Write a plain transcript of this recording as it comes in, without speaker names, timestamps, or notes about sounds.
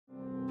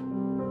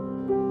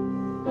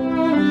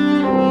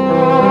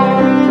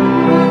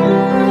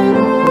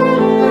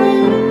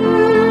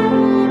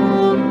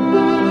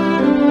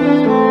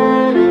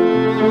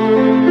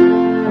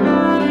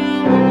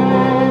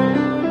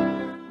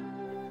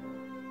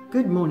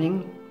Good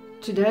morning.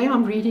 Today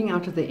I'm reading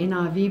out of the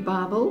NIV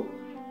Bible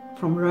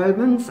from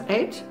Romans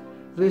 8,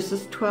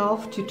 verses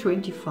 12 to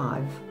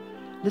 25.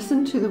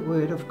 Listen to the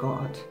word of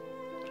God.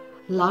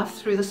 Life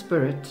through the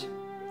Spirit.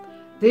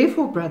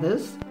 Therefore,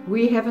 brothers,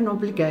 we have an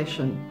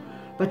obligation,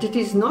 but it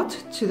is not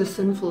to the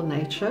sinful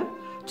nature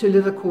to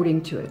live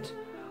according to it.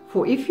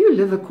 For if you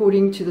live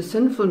according to the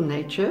sinful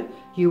nature,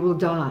 you will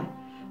die.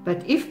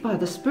 But if by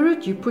the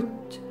Spirit you put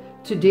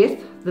to death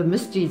the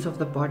misdeeds of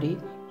the body,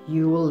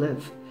 you will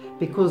live.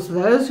 Because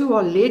those who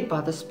are led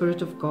by the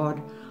Spirit of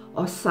God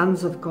are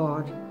sons of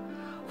God.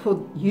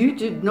 For you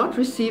did not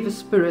receive a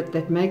spirit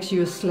that makes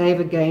you a slave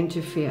again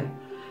to fear,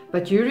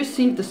 but you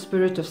received the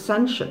Spirit of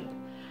sonship,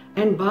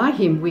 and by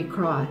him we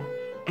cry,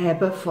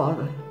 Abba,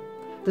 Father.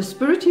 The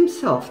Spirit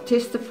himself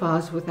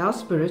testifies with our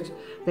spirit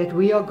that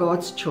we are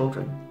God's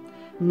children.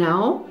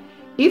 Now,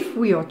 if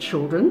we are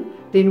children,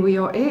 then we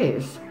are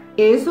heirs,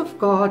 heirs of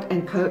God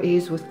and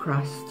co-heirs with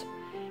Christ.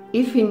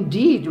 If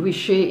indeed we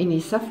share in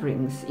his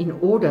sufferings, in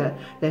order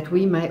that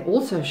we may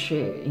also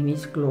share in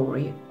his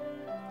glory.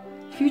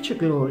 Future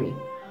glory.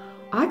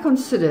 I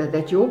consider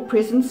that your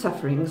present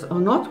sufferings are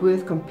not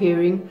worth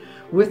comparing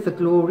with the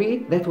glory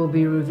that will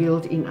be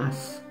revealed in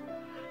us.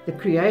 The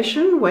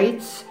creation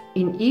waits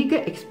in eager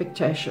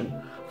expectation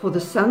for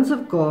the sons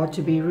of God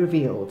to be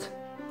revealed.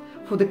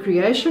 For the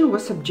creation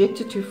was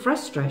subjected to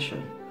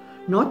frustration,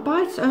 not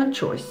by its own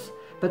choice,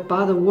 but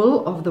by the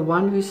will of the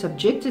one who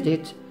subjected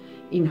it,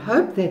 in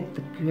hope that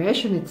the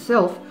creation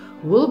itself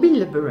will be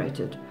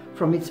liberated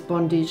from its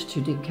bondage to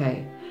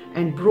decay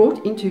and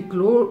brought into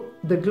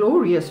the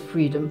glorious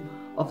freedom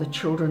of the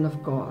children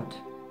of God.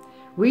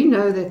 We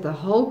know that the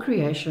whole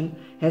creation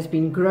has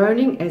been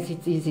groaning as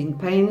it is in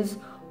pains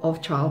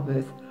of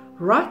childbirth,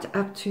 right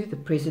up to the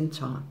present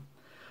time.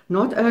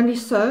 Not only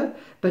so,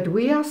 but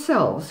we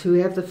ourselves, who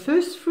have the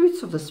first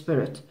fruits of the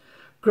Spirit,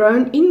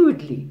 groan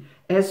inwardly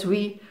as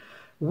we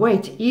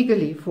wait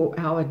eagerly for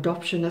our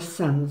adoption as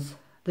sons,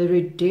 the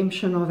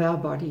redemption of our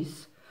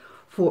bodies.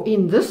 For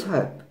in this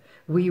hope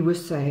we were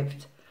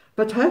saved.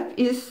 But hope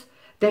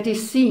that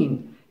is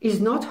seen is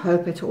not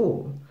hope at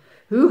all.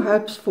 Who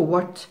hopes for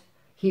what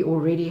he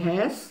already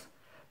has?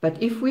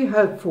 But if we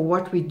hope for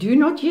what we do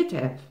not yet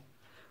have,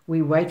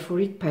 we wait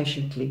for it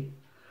patiently.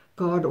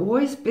 God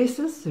always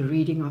blesses the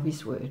reading of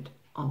his word.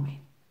 Amen.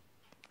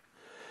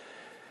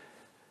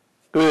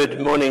 Good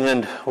morning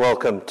and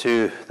welcome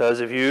to those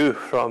of you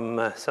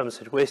from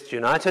Somerset West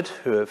United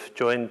who have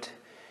joined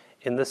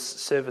in this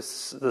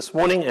service this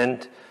morning,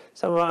 and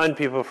some of our own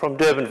people from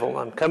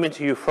Durbanville. I'm coming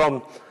to you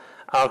from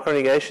our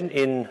congregation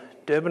in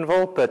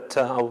Durbanville, but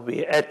I will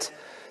be at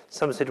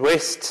Somerset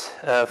West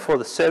for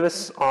the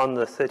service on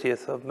the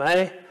 30th of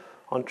May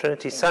on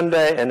Trinity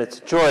Sunday, and it's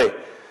a joy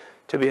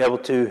to be able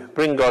to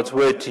bring God's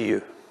word to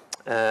you.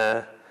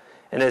 And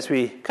as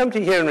we come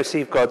to hear and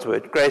receive God's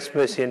word, grace,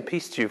 mercy, and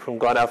peace to you from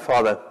God our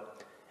Father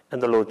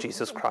and the Lord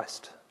Jesus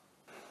Christ.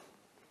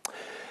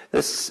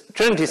 This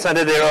Trinity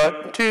Sunday, there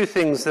are two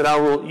things that I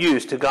will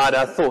use to guide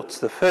our thoughts.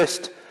 The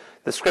first,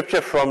 the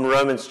scripture from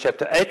Romans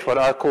chapter 8, what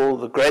I call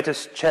the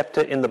greatest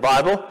chapter in the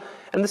Bible.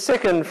 And the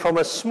second, from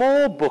a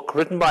small book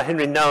written by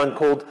Henry Nouwen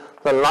called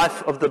The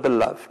Life of the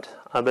Beloved.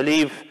 I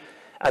believe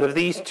out of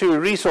these two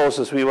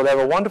resources, we will have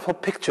a wonderful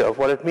picture of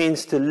what it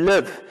means to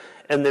live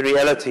in the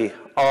reality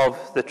of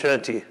the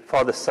Trinity,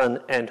 Father,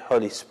 Son, and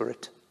Holy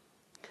Spirit.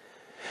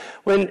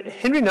 When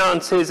Henry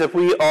Nouwen says that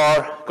we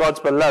are God's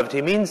beloved,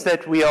 he means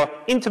that we are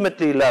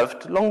intimately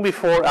loved long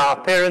before our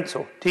parents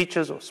or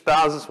teachers or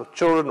spouses or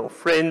children or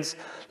friends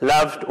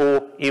loved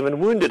or even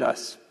wounded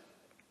us.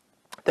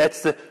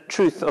 That's the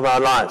truth of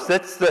our lives.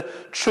 That's the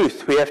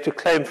truth we have to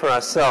claim for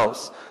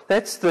ourselves.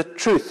 That's the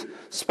truth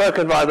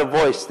spoken by the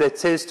voice that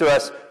says to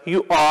us,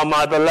 "You are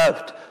my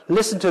beloved."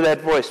 Listen to that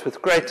voice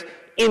with great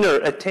inner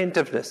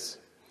attentiveness.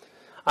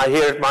 I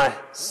hear at my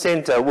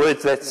center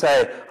words that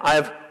say, "I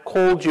have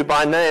called you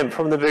by name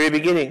from the very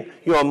beginning.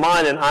 You are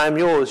mine and I am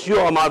yours. You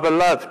are my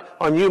beloved.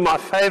 On you my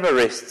favor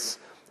rests.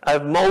 I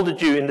have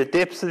molded you in the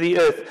depths of the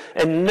earth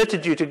and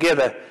knitted you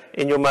together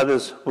in your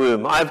mother's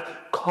womb. I have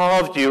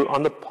carved you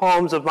on the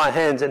palms of my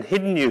hands and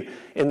hidden you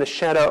in the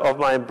shadow of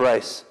my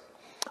embrace.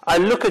 I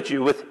look at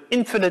you with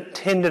infinite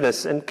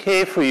tenderness and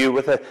care for you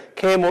with a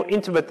care more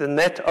intimate than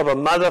that of a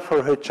mother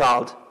for her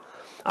child.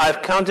 I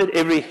have counted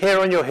every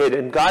hair on your head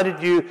and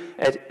guided you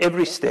at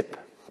every step.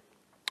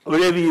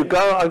 Wherever you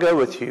go, I go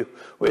with you.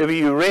 Wherever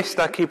you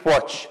rest, I keep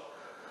watch.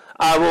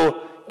 I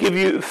will give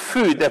you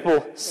food that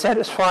will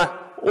satisfy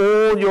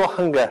all your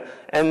hunger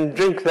and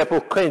drink that will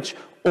quench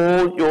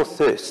all your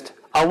thirst.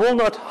 I will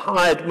not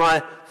hide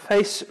my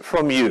face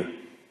from you.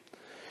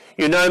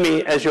 You know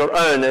me as your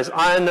own, as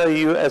I know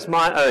you as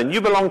my own.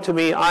 You belong to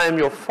me. I am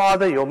your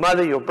father, your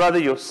mother, your brother,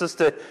 your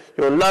sister,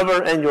 your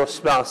lover, and your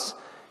spouse.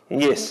 And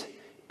yes,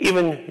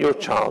 even your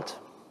child.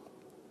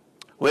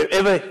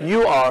 Wherever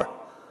you are,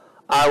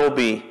 I will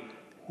be.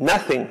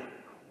 Nothing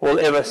will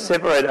ever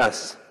separate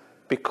us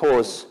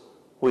because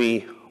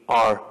we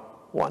are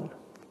one.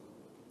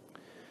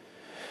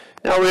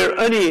 Now, we're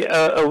only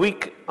a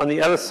week on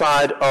the other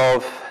side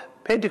of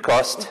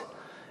Pentecost,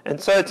 And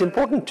so it's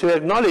important to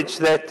acknowledge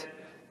that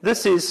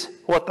this is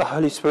what the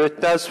Holy Spirit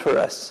does for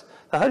us.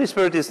 The Holy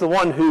Spirit is the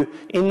one who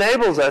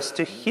enables us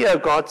to hear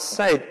God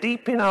say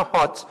deep in our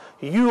hearts,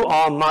 "You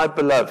are my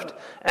beloved."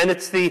 And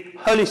it's the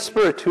Holy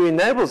Spirit who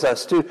enables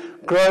us to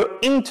grow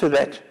into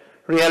that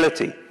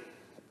reality.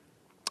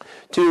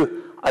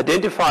 To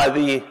identify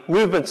the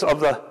movements of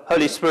the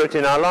Holy Spirit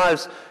in our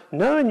lives,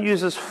 no one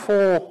uses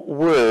 4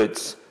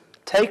 words: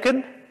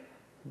 taken,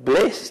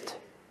 blessed,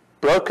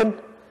 broken,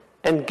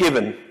 and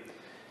given.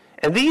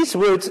 And these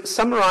words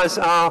summarize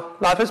our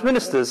life as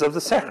ministers of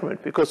the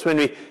sacrament, because when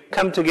we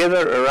come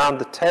together around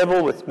the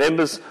table with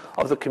members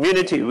of the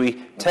community,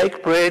 we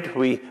take bread,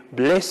 we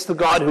bless the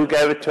God who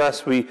gave it to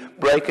us, we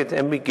break it,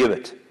 and we give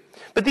it.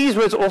 But these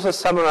words also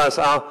summarize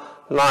our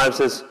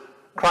lives as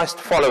Christ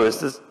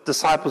followers, as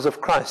disciples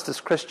of Christ, as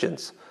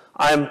Christians.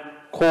 I am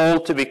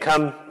called to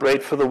become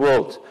bread for the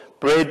world,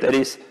 bread that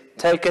is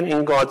taken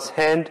in God's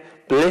hand,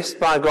 blessed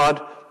by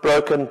God,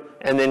 broken,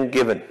 and then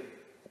given.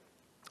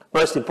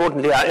 Most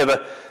importantly,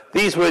 however,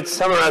 these words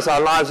summarize our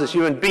lives as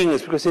human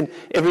beings, because in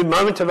every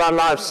moment of our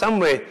lives,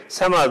 somewhere,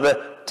 somehow, the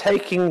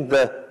taking,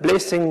 the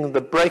blessing,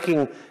 the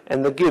breaking,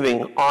 and the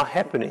giving are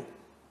happening.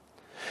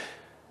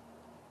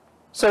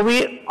 So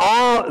we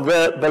are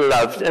the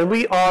beloved, and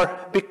we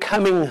are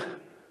becoming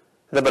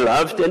the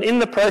beloved, and in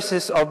the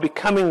process of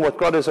becoming what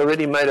God has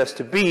already made us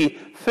to be,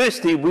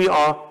 firstly, we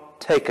are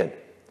taken.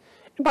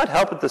 It might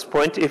help at this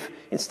point if,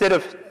 instead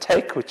of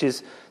take, which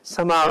is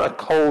somehow a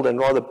cold and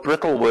rather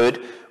brittle word,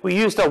 we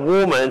used a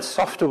warmer and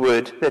softer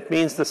word that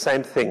means the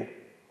same thing.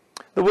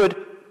 The word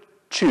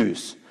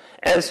choose.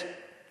 As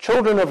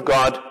children of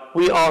God,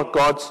 we are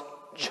God's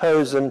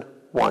chosen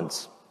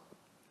ones.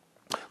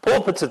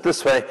 Paul puts it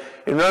this way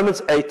in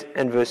Romans 8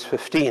 and verse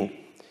 15.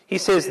 He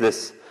says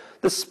this: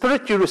 "The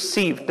Spirit you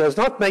received does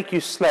not make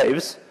you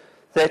slaves,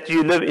 that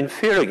you live in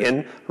fear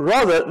again.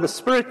 Rather, the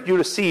Spirit you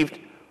received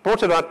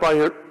brought about by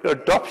your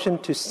adoption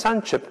to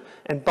sonship,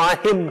 and by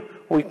him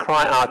we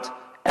cry out,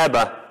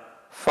 Abba,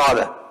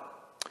 Father."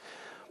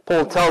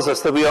 Paul tells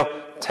us that we are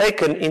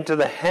taken into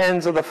the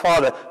hands of the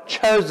Father,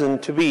 chosen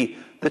to be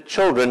the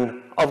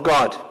children of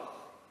God.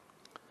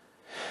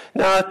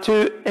 Now,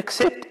 to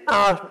accept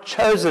our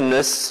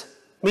chosenness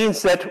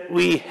means that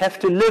we have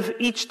to live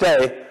each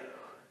day,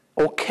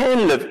 or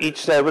can live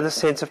each day, with a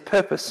sense of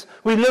purpose.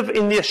 We live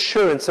in the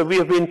assurance that we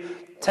have been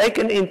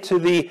taken into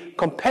the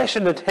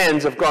compassionate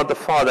hands of God the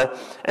Father,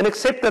 and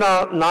accept that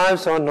our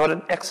lives are not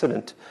an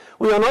accident.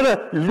 We are not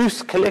a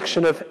loose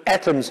collection of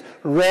atoms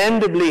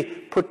randomly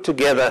put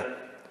together,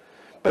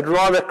 but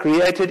rather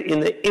created in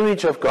the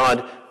image of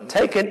God,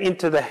 taken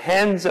into the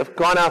hands of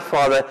God our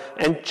Father,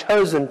 and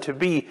chosen to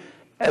be,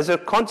 as a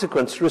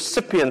consequence,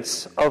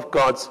 recipients of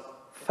God's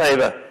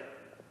favor.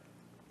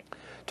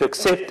 To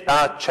accept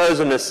our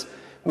chosenness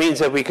means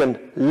that we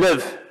can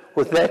live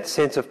with that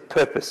sense of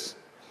purpose.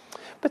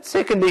 But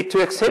secondly,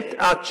 to accept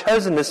our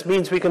chosenness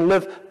means we can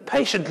live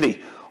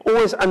patiently,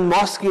 always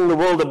unmasking the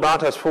world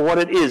about us for what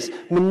it is: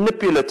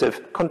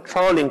 manipulative,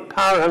 controlling,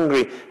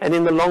 power-hungry, and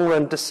in the long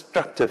run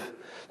destructive.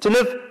 To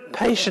live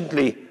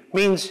patiently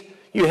means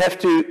you have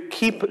to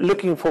keep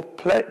looking for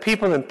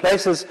people and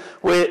places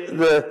where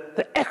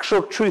the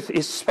actual truth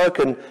is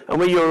spoken, and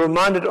where you're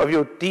reminded of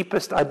your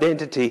deepest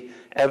identity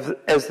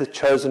as the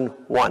chosen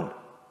one.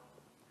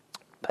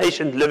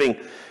 Patient living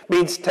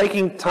means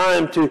taking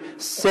time to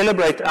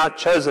celebrate our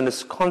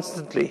chosenness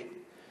constantly.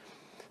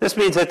 This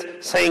means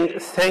that saying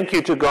thank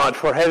you to God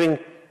for having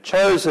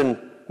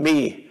chosen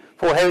me,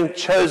 for having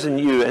chosen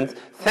you, and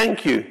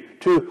thank you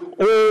to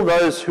all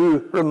those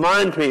who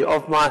remind me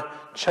of my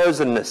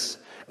chosenness.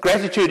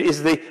 Gratitude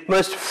is the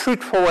most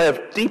fruitful way of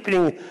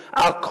deepening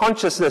our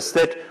consciousness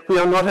that we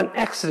are not an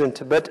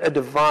accident, but a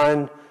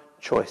divine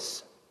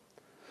choice.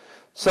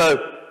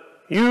 So,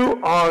 you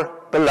are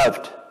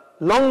beloved.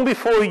 Long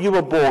before you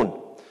were born,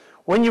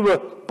 when you were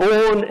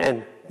born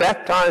and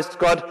baptized,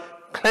 God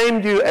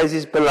claimed you as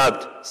his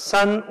beloved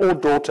son or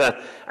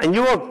daughter, and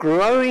you are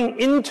growing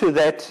into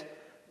that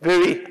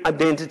very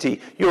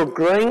identity. You are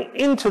growing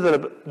into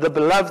the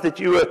beloved that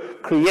you were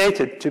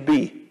created to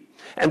be.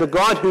 And the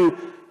God who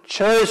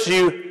chose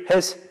you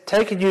has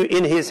taken you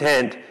in his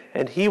hand,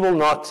 and he will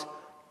not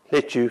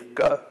let you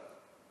go.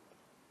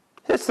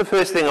 That's the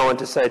first thing I want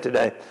to say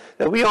today,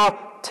 that we are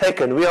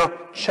taken, we are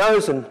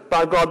chosen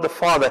by God the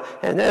Father,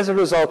 and as a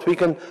result we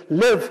can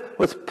live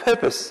with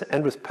purpose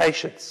and with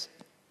patience.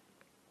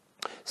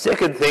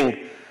 Second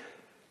thing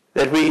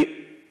that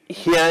we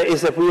hear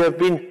is that we have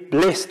been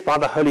blessed by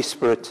the Holy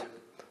Spirit.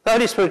 The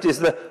Holy Spirit is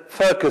the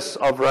focus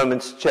of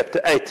Romans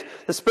chapter 8.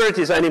 The Spirit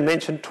is only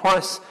mentioned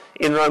twice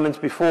in Romans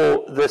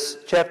before this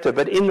chapter,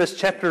 but in this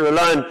chapter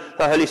alone,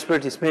 the Holy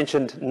Spirit is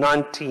mentioned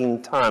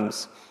 19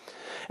 times.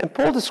 And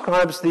Paul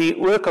describes the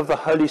work of the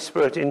Holy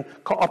Spirit in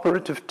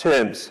cooperative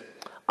terms.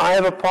 I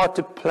have a part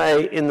to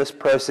play in this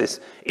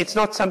process. It's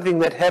not something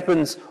that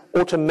happens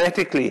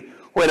automatically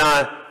when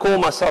I call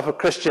myself a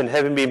Christian,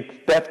 having been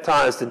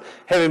baptized and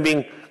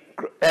having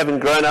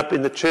grown up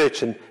in the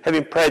church and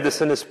having prayed the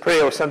sinner's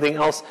prayer or something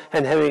else,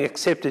 and having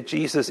accepted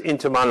Jesus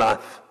into my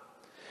life.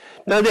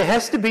 No, there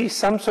has to be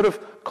some sort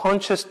of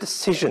conscious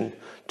decision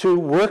to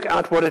work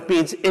out what it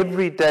means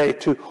every day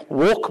to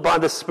walk by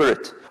the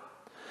Spirit.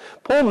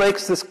 Paul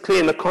makes this clear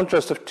in the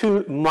contrast of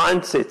two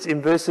mindsets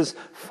in verses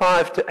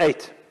 5 to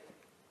 8.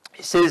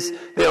 He says,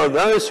 there are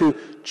those who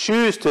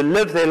choose to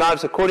live their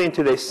lives according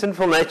to their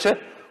sinful nature,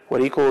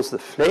 what he calls the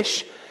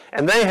flesh,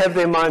 and they have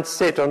their mind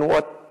set on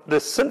what the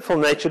sinful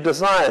nature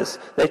desires.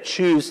 They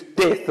choose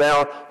death. They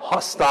are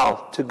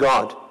hostile to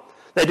God.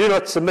 They do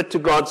not submit to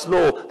God's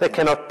law. They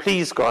cannot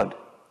please God.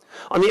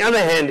 On the other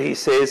hand, he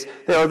says,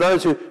 there are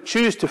those who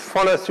choose to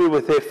follow through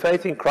with their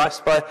faith in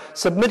Christ by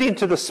submitting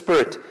to the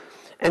Spirit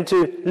and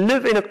to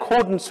live in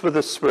accordance with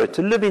the Spirit,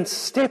 to live in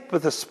step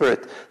with the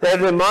Spirit. They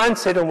have their mind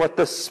set on what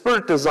the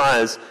Spirit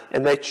desires,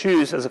 and they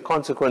choose, as a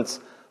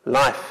consequence,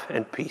 life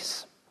and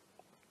peace.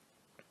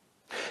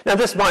 Now,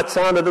 this might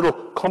sound a little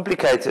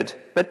complicated,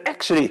 but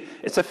actually,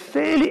 it's a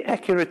fairly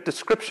accurate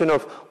description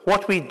of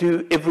what we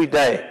do every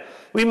day.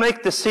 We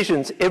make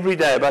decisions every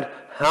day about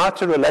how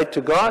to relate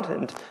to God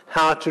and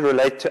how to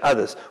relate to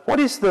others. What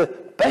is the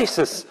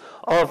basis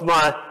of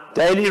my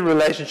daily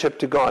relationship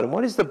to God? And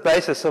what is the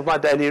basis of my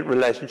daily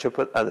relationship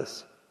with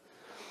others?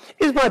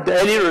 Is my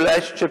daily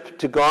relationship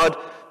to God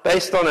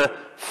based on a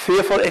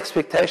fearful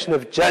expectation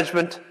of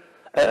judgment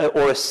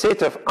or a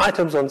set of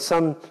items on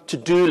some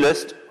to-do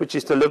list, which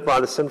is to live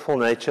by the sinful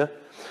nature?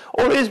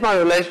 Or is my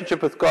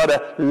relationship with God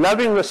a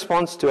loving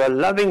response to a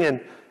loving and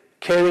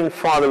caring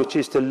Father, which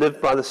is to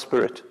live by the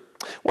Spirit?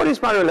 What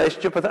is my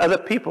relationship with other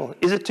people?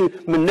 Is it to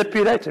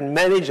manipulate and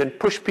manage and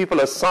push people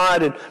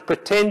aside and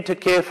pretend to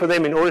care for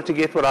them in order to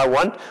get what I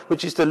want,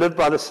 which is to live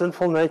by the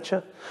sinful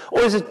nature?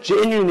 Or is it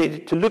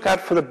genuinely to look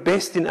out for the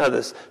best in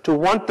others, to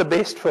want the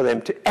best for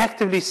them, to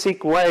actively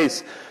seek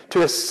ways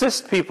to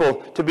assist people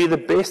to be the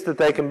best that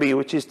they can be,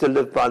 which is to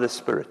live by the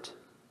Spirit?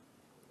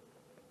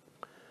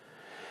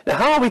 Now,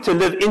 how are we to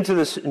live into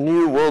this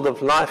new world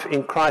of life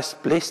in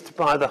Christ, blessed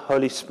by the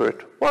Holy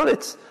Spirit? Well,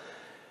 it's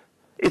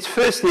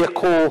firstly a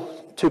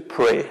call to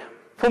prayer.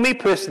 For me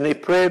personally,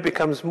 prayer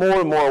becomes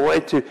more and more a way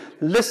to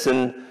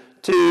listen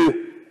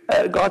to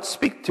God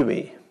speak to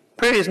me.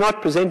 Prayer is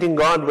not presenting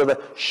God with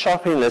a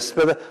shopping list,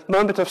 with a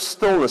moment of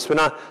stillness when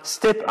I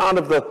step out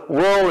of the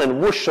whirl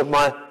and whoosh of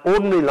my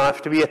ordinary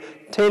life to be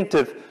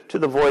attentive to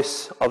the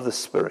voice of the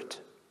Spirit.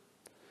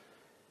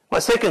 My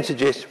second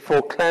suggestion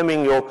for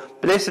claiming your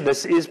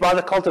blessedness is by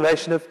the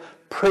cultivation of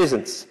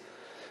presence.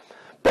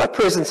 By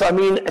presence, I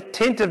mean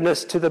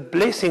attentiveness to the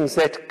blessings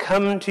that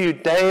come to you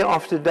day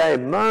after day,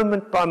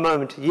 moment by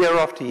moment, year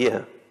after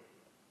year.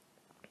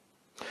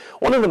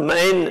 One of the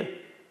main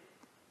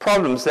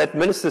problems that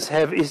ministers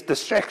have is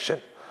distraction.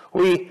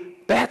 We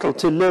battle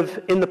to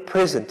live in the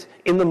present,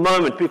 in the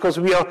moment, because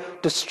we are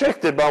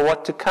distracted by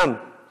what to come.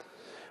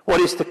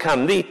 What is to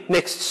come? The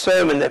next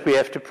sermon that we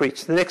have to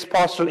preach, the next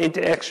pastoral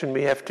interaction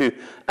we have to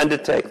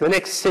undertake, the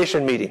next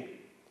session meeting.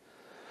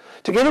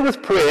 Together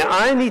with prayer,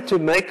 I need to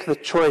make the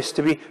choice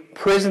to be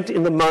present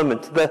in the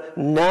moment, the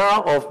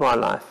now of my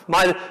life.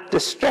 My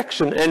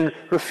distraction and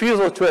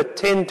refusal to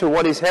attend to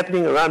what is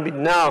happening around me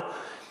now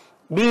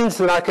means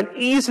that I can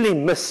easily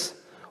miss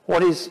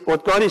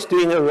what God is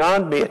doing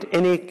around me at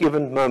any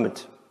given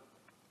moment.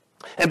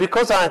 And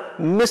because I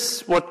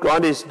miss what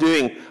God is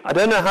doing, I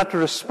don't know how to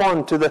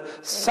respond to the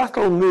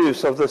subtle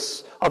moves of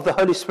the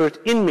Holy Spirit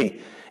in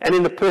me and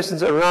in the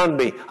persons around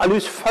me. I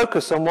lose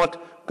focus on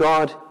what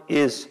God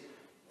is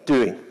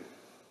doing.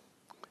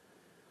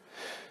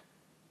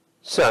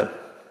 So,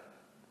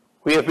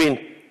 we have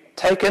been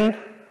taken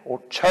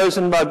or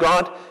chosen by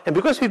God, and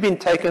because we've been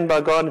taken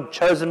by God and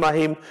chosen by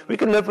Him, we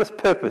can live with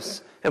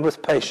purpose and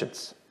with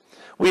patience.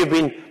 We have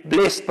been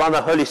blessed by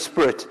the Holy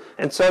Spirit,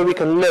 and so we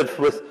can live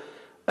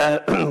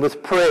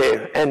with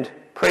prayer and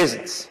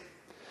presence.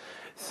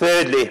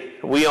 Thirdly,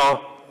 we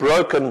are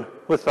broken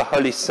with the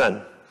Holy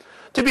Son.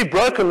 To be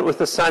broken with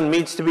the Son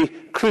means to be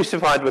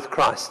crucified with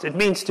Christ. It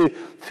means to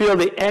feel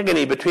the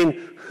agony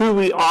between who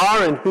we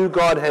are and who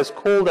God has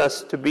called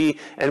us to be,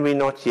 and we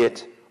not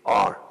yet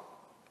are.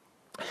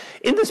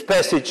 In this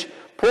passage,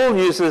 Paul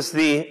uses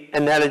the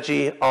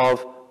analogy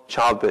of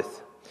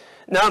childbirth.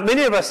 Now,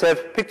 many of us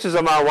have pictures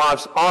of our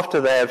wives after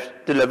they have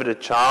delivered a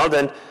child,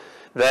 and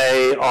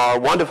they are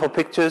wonderful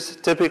pictures.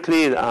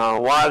 Typically,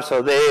 our wives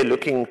are there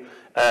looking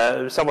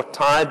somewhat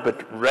tired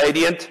but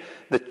radiant.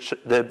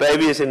 The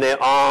baby is in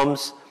their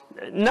arms.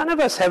 None of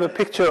us have a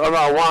picture of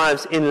our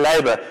wives in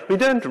labor. We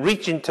don't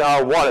reach into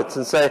our wallets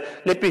and say,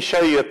 let me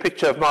show you a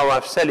picture of my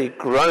wife Sally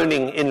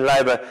groaning in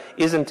labor.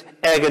 Isn't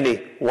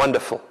agony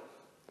wonderful?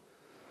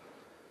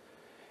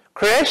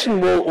 Creation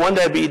will one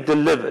day be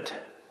delivered.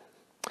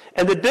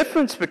 And the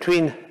difference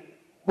between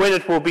when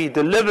it will be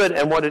delivered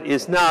and what it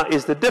is now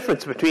is the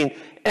difference between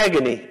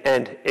agony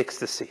and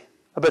ecstasy.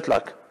 A bit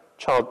like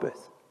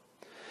childbirth.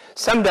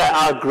 Someday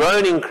our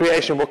groaning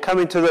creation will come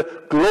into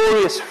the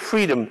glorious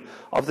freedom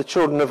of the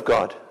children of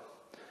God.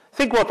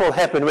 Think what will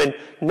happen when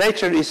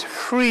nature is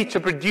free to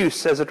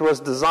produce as it was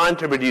designed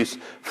to produce,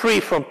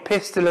 free from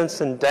pestilence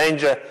and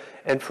danger.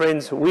 And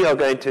friends, we are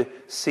going to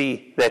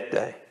see that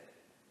day.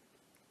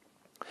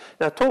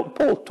 Now,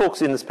 Paul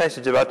talks in this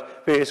passage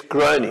about various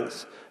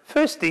groanings,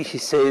 Firstly, he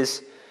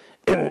says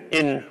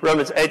in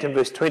Romans 8 and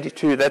verse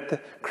 22 that the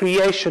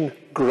creation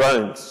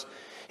groans.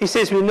 He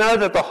says, we know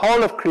that the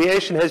whole of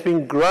creation has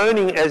been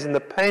groaning as in the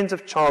pains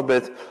of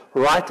childbirth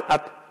right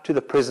up to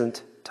the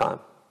present time.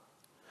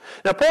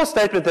 Now, Paul's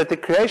statement that the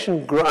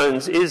creation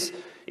groans is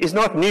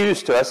not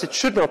news to us. It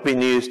should not be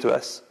news to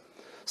us.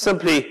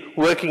 Simply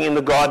working in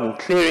the garden,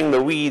 clearing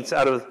the weeds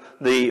out of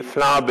the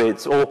flower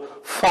beds, or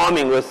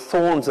farming with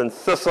thorns and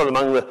thistle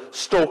among the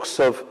stalks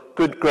of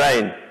good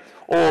grain,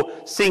 or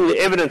seeing the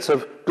evidence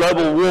of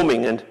global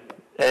warming and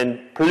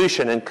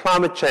pollution and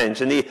climate change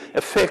and the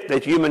effect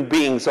that human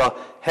beings are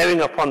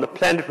having upon the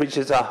planet which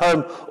is our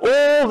home.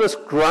 All this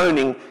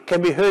groaning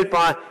can be heard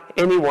by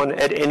anyone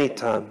at any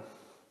time.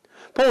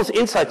 Paul's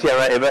insight here,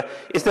 however,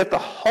 is that the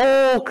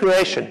whole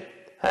creation,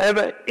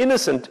 however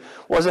innocent,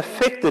 was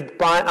affected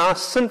by our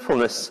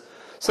sinfulness,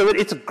 so that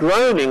its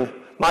groaning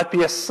might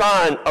be a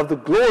sign of the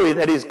glory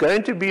that is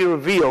going to be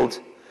revealed,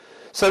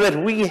 so that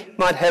we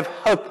might have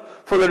hope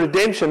for the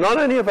redemption, not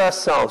only of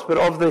ourselves, but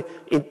of the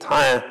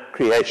entire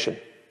creation.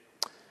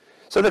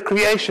 So the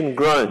creation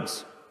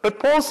groans. But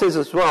Paul says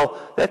as well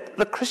that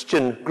the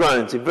Christian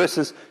groans in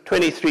verses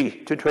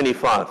 23 to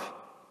 25.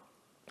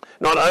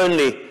 Not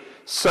only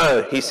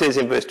so, he says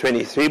in verse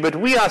 23, but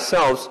we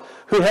ourselves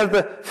who have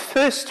the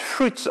first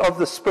fruits of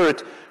the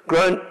Spirit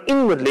groan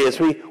inwardly as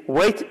we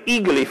wait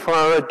eagerly for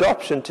our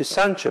adoption to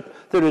sonship,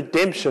 the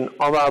redemption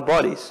of our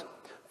bodies.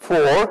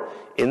 For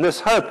in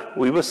this hope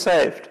we were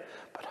saved.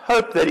 But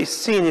hope that is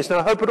seen is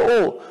no hope at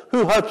all.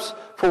 Who hopes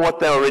for what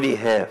they already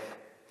have?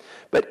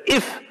 But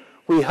if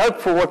we hope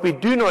for what we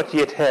do not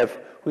yet have,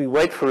 we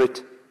wait for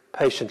it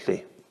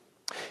patiently.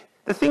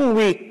 The thing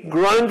we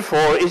groan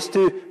for is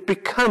to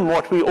become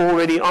what we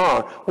already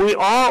are. We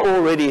are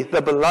already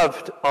the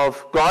beloved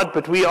of God,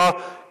 but we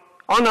are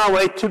on our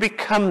way to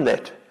become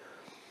that.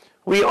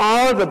 We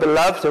are the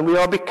beloved and we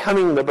are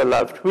becoming the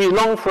beloved. We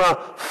long for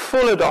our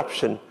full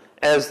adoption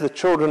as the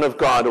children of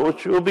God,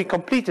 which will be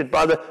completed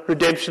by the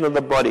redemption of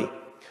the body.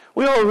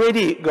 We are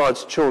already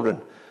God's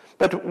children,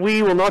 but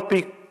we will not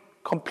be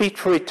complete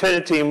for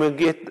eternity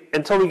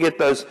until we get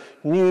those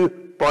new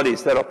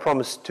bodies that are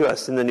promised to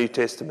us in the New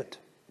Testament.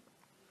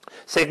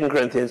 2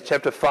 Corinthians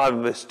chapter 5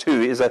 and verse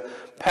 2 is a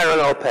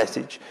parallel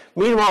passage.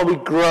 Meanwhile we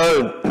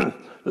groan,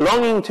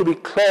 longing to be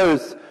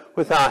clothed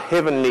with our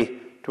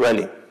heavenly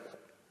dwelling.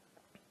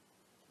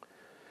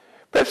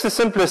 Perhaps the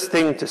simplest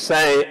thing to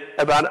say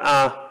about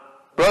our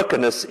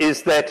brokenness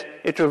is that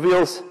it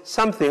reveals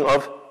something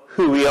of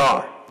who we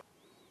are.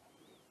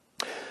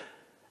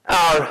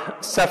 Our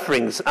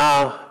sufferings,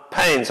 our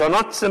pains are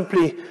not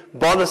simply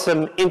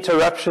bothersome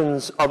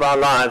interruptions of our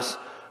lives.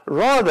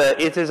 Rather,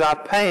 it is our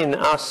pain,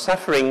 our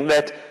suffering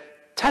that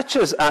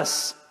touches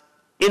us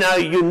in our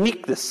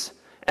uniqueness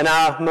and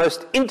our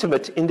most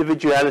intimate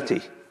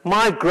individuality.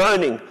 My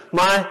groaning,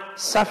 my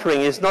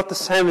suffering is not the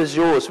same as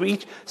yours. We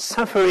each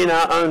suffer in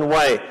our own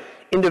way,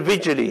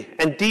 individually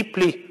and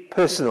deeply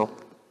personal.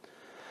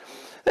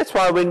 That's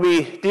why when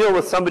we deal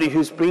with somebody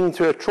who's been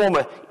through a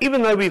trauma,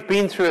 even though we've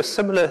been through a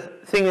similar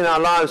thing in our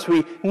lives,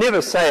 we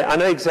never say, I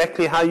know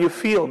exactly how you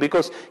feel,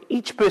 because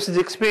each person's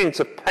experience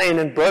of pain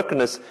and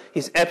brokenness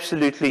is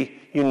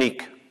absolutely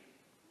unique.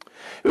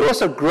 We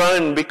also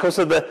groan because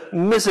of the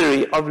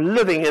misery of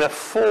living in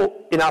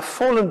our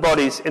fallen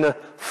bodies in a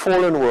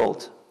fallen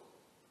world.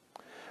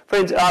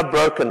 Friends, our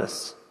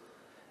brokenness,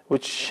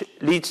 which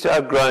leads to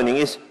our groaning,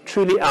 is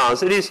truly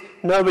ours. It is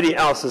nobody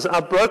else's.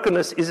 Our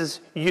brokenness is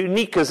as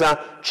unique as our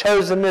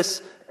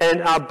chosenness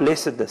and our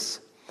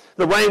blessedness.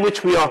 The way in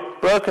which we are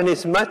broken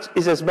is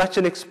as much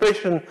an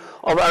expression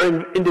of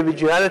our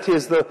individuality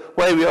as the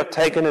way we are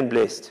taken and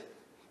blessed.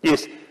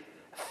 Yes,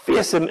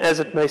 fearsome as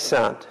it may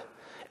sound,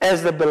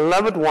 as the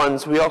beloved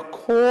ones, we are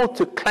called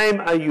to claim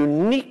our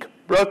unique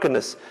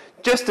brokenness,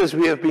 just as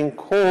we have been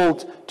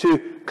called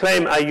to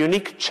claim our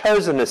unique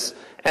chosenness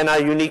and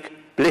our unique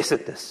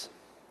blessedness.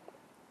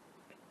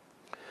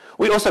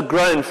 We also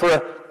groan for a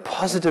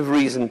positive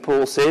reason,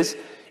 Paul says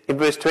in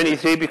verse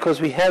 23, because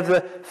we have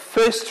the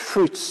first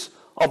fruits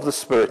of the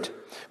Spirit.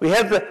 We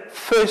have the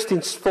first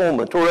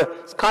installment, or a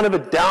kind of a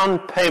down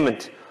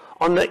payment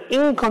on the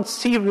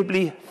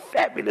inconceivably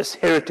fabulous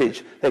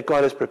heritage that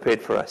God has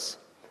prepared for us.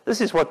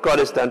 This is what God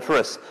has done for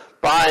us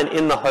by and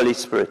in the Holy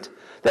Spirit.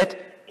 That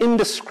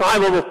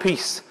indescribable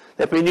peace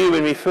that we knew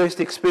when we first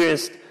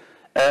experienced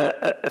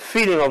a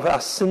feeling of our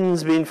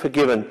sins being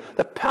forgiven,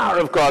 the power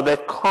of God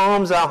that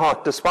calms our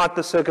heart despite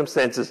the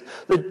circumstances,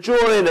 the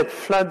joy that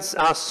floods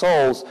our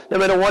souls no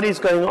matter what is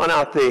going on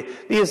out there.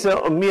 These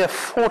are mere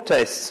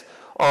foretastes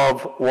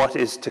of what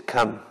is to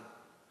come.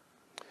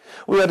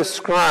 We are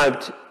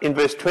described in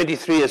verse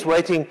 23 as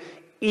waiting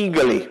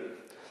eagerly.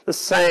 The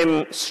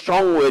same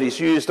strong word is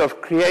used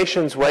of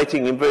creation's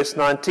waiting in verse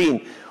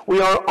 19.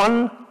 We are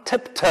on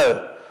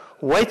tiptoe,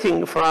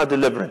 waiting for our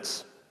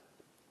deliverance.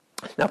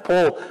 Now,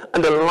 Paul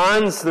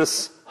underlines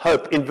this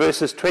hope in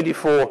verses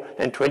 24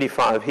 and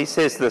 25. He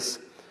says this,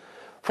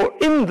 "For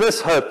in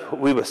this hope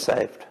we were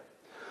saved.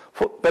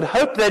 But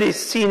hope that is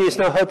seen is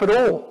no hope at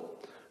all.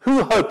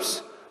 Who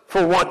hopes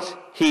for what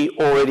he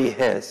already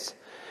has?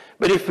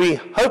 But if we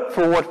hope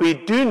for what we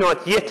do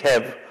not yet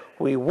have,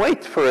 we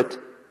wait for it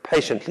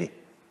patiently.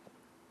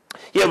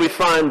 Here we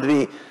find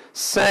the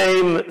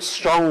same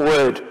strong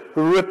word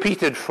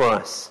repeated for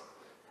us,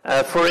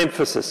 for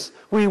emphasis.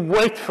 We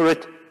wait for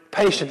it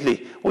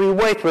patiently. We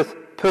wait with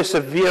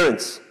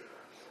perseverance.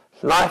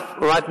 Life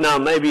right now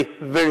may be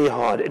very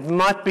hard. It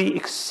might be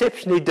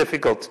exceptionally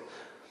difficult,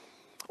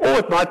 or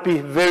it might be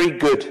very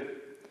good.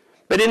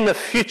 But in the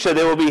future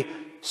there will be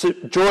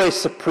joy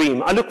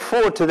supreme. I look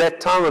forward to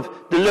that time of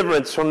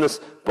deliverance from this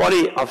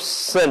body of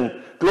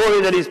sin.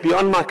 Glory that is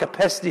beyond my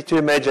capacity to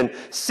imagine.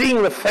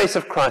 Seeing the face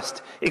of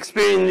Christ,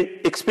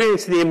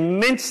 experiencing the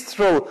immense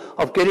thrill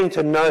of getting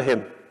to know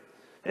him.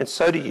 And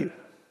so do you.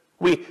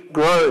 We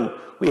groan.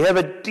 We have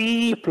a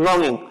deep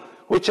longing,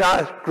 which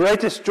our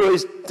greatest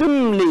joys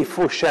dimly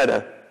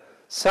foreshadow.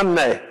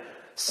 Someday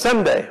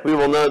we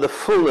will know the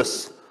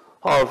fullness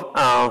of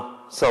our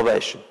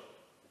salvation.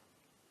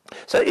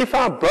 So if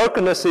our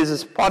brokenness is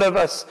as part of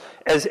us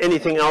as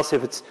anything else,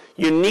 if it's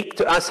unique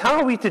to us, how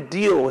are we to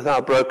deal with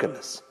our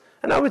brokenness?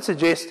 And I would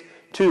suggest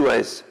two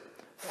ways.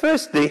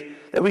 Firstly,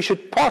 that we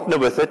should partner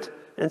with it,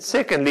 and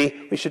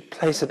secondly, we should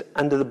place it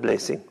under the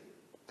blessing.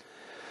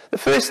 The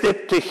first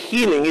step to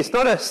healing is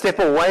not a step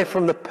away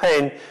from the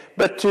pain,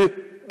 but to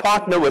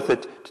partner with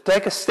it, to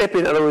take a step,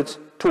 in other words,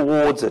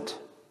 towards it.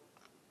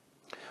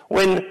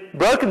 When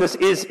brokenness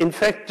is, in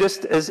fact,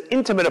 just as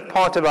intimate a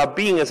part of our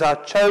being as our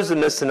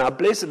chosenness and our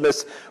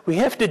blessedness, we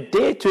have to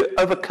dare to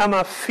overcome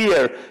our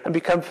fear and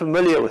become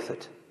familiar with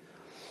it.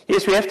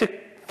 Yes, we have to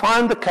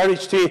find the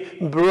courage to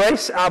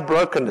embrace our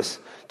brokenness,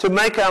 to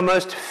make our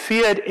most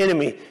feared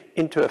enemy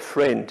into a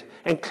friend,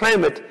 and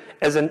claim it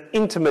as an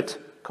intimate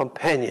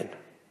companion.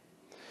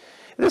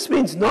 This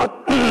means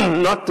not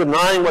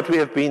denying what we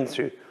have been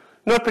through,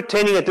 not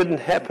pretending it didn't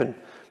happen,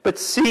 but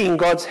seeing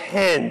God's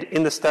hand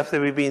in the stuff that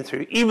we've been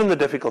through, even the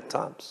difficult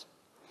times.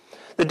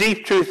 The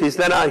deep truth is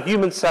that our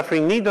human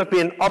suffering need not be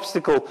an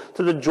obstacle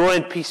to the joy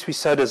and peace we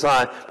so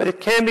desire, but it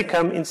can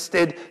become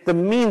instead the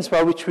means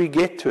by which we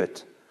get to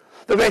it.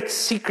 The great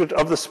secret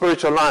of the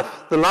spiritual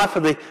life, the life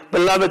of the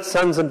beloved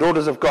sons and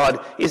daughters of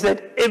God, is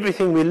that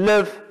everything we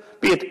live,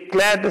 be it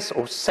gladness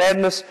or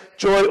sadness,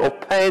 joy or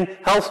pain,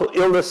 health or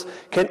illness,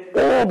 can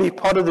all be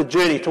part of the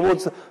journey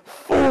towards the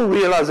full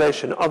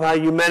realization of our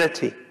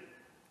humanity.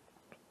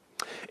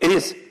 It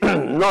is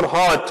not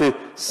hard to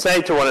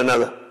say to one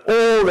another,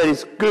 all that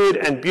is good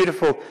and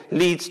beautiful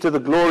leads to the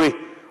glory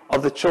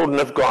of the children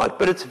of God.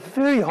 But it's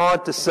very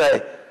hard to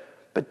say,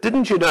 but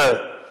didn't you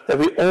know that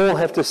we all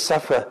have to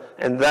suffer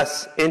and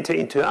thus enter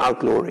into our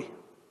glory?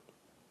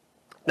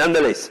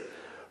 Nonetheless,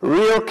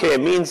 real care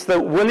means the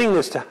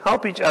willingness to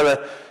help each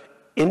other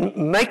in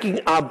making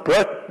our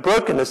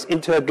brokenness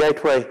into a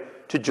gateway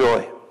to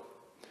joy.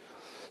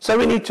 So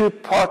we need to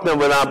partner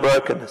with our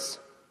brokenness.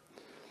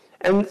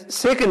 And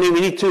secondly, we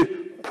need to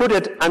put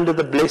it under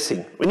the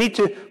blessing. We need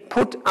to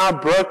put our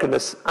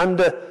brokenness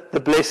under the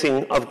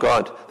blessing of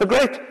God. The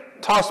great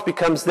task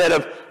becomes that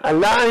of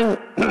allowing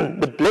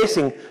the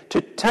blessing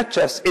to touch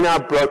us in our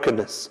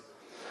brokenness.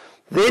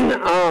 Then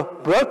our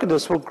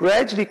brokenness will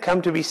gradually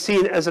come to be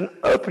seen as an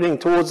opening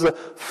towards the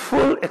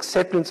full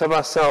acceptance of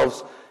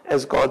ourselves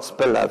as God's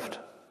beloved.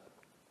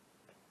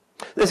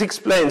 This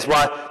explains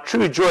why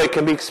true joy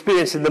can be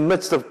experienced in the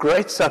midst of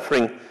great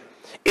suffering.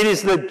 It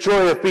is the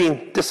joy of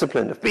being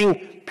disciplined, of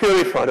being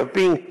purified, of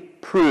being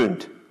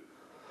pruned.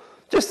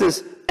 Just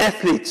as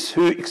athletes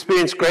who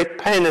experience great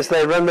pain as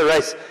they run the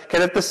race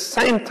can at the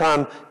same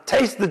time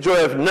taste the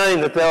joy of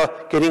knowing that they are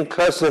getting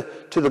closer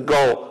to the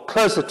goal,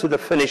 closer to the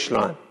finish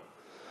line.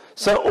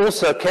 So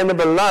also can the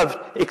beloved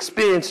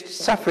experience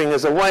suffering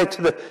as a way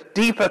to the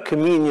deeper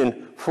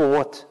communion for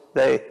what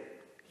they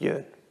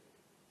yearn.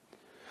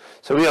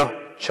 So we are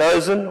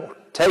chosen or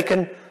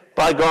taken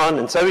by God,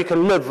 and so we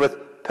can live with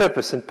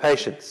purpose and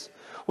patience.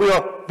 We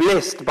are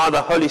blessed by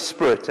the Holy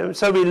Spirit, and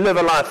so we live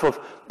a life of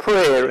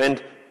prayer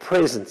and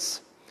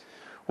presence.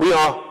 We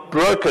are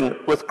broken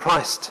with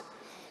Christ,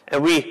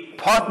 and we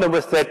partner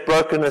with that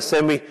brokenness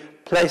and we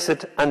place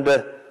it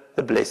under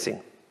the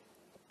blessing.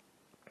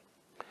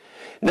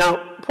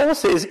 Now, Paul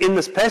says in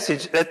this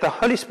passage that the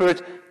Holy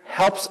Spirit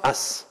helps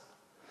us.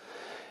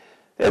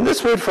 And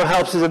this word for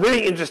helps is a very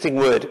interesting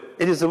word.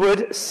 It is the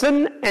word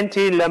sin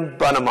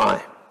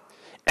antilambanamai.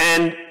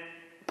 And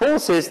Paul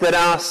says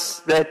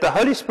that the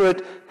Holy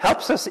Spirit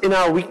helps us in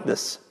our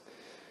weakness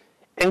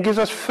and gives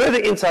us further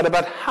insight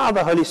about how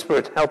the Holy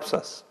Spirit helps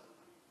us.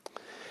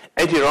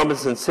 A.T.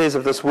 Robinson says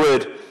of this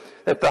word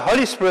that the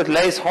Holy Spirit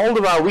lays hold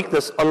of our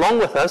weakness along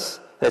with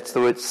us, that's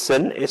the word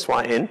sin,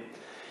 S-Y-N,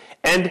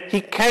 and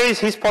he carries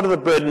his part of the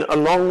burden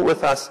along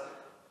with us,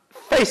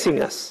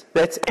 facing us,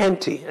 that's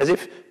anti, as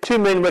if two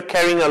men were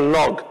carrying a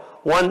log,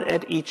 one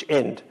at each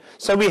end.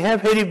 So we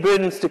have heavy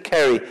burdens to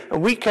carry,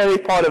 and we carry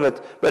part of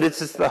it, but it's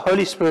the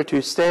Holy Spirit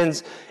who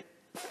stands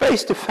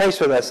face to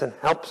face with us and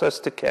helps us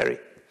to carry.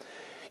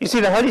 You see,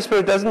 the Holy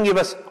Spirit doesn't give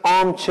us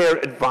armchair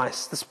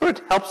advice. The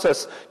Spirit helps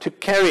us to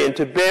carry and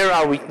to bear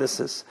our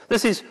weaknesses.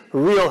 This is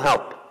real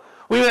help.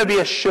 We may be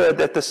assured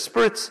that the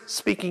Spirit's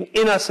speaking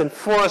in us and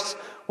for us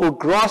will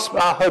grasp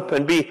our hope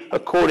and be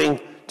according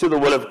to the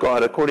will of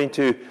God, according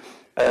to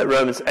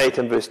Romans 8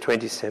 and verse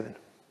 27.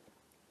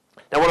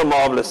 Now, what a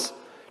marvelous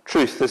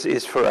truth this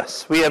is for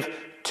us. We have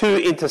two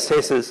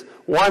intercessors,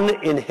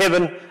 one in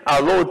heaven,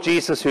 our Lord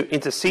Jesus, who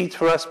intercedes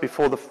for us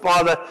before the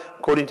Father,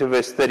 according to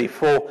verse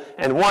 34,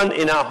 and one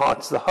in our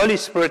hearts, the Holy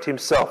Spirit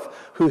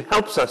himself, who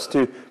helps us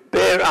to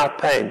bear our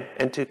pain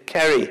and to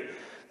carry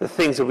the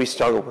things that we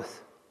struggle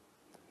with.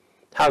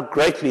 How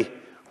greatly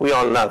we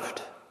are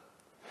loved.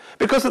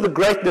 Because of the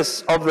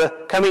greatness of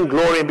the coming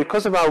glory and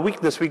because of our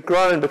weakness, we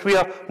groan, but we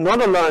are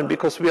not alone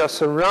because we are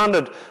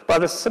surrounded by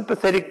the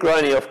sympathetic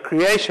groaning of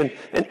creation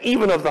and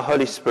even of the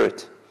Holy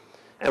Spirit.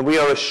 And we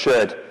are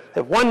assured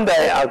that one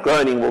day our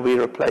groaning will be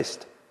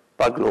replaced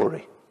by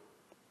glory.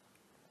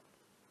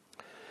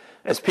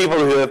 As people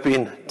who have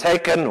been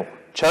taken or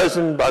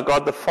chosen by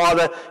God the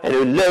Father and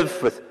who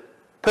live with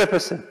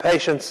purpose and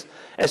patience,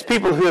 as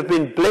people who have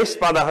been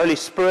blessed by the Holy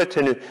Spirit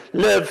and who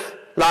live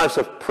lives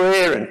of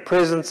prayer and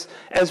presence,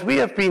 as we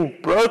have been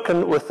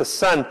broken with the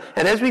Son,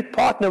 and as we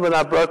partner with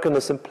our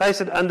brokenness and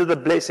place it under the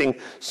blessing,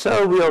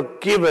 so we are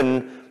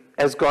given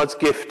as God's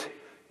gift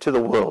to the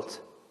world.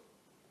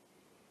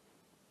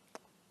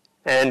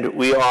 And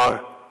we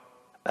are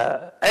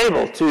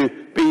able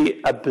to be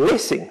a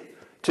blessing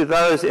to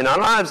those in our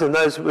lives and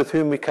those with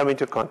whom we come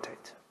into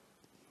contact.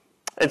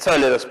 And so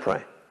let us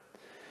pray.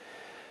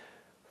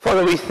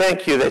 Father, we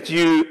thank you that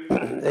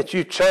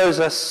you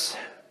chose us.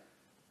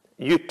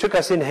 You took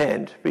us in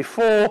hand.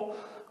 Before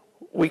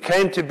we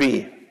came to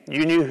be,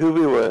 you knew who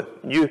we were.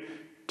 You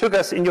took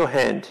us in your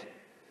hand.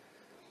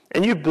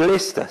 And you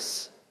blessed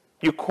us.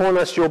 You call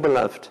us your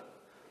beloved.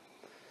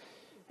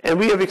 And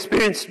we have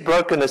experienced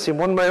brokenness in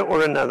one way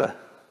or another.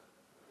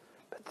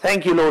 But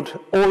thank you, Lord,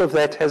 all of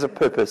that has a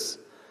purpose.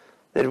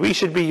 That we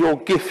should be your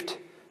gift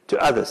to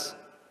others.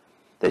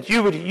 That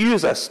you would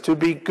use us to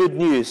be good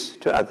news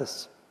to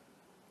others.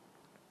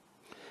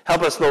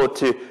 Help us, Lord,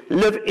 to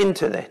live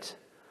into that.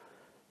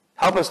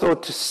 Help us,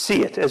 Lord, to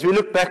see it as we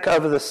look back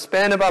over the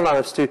span of our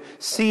lives, to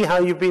see how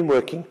you've been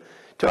working,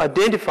 to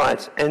identify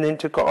it, and then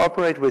to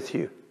cooperate with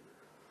you.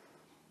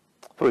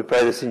 For we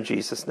pray this in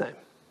Jesus' name.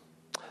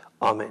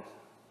 Amen.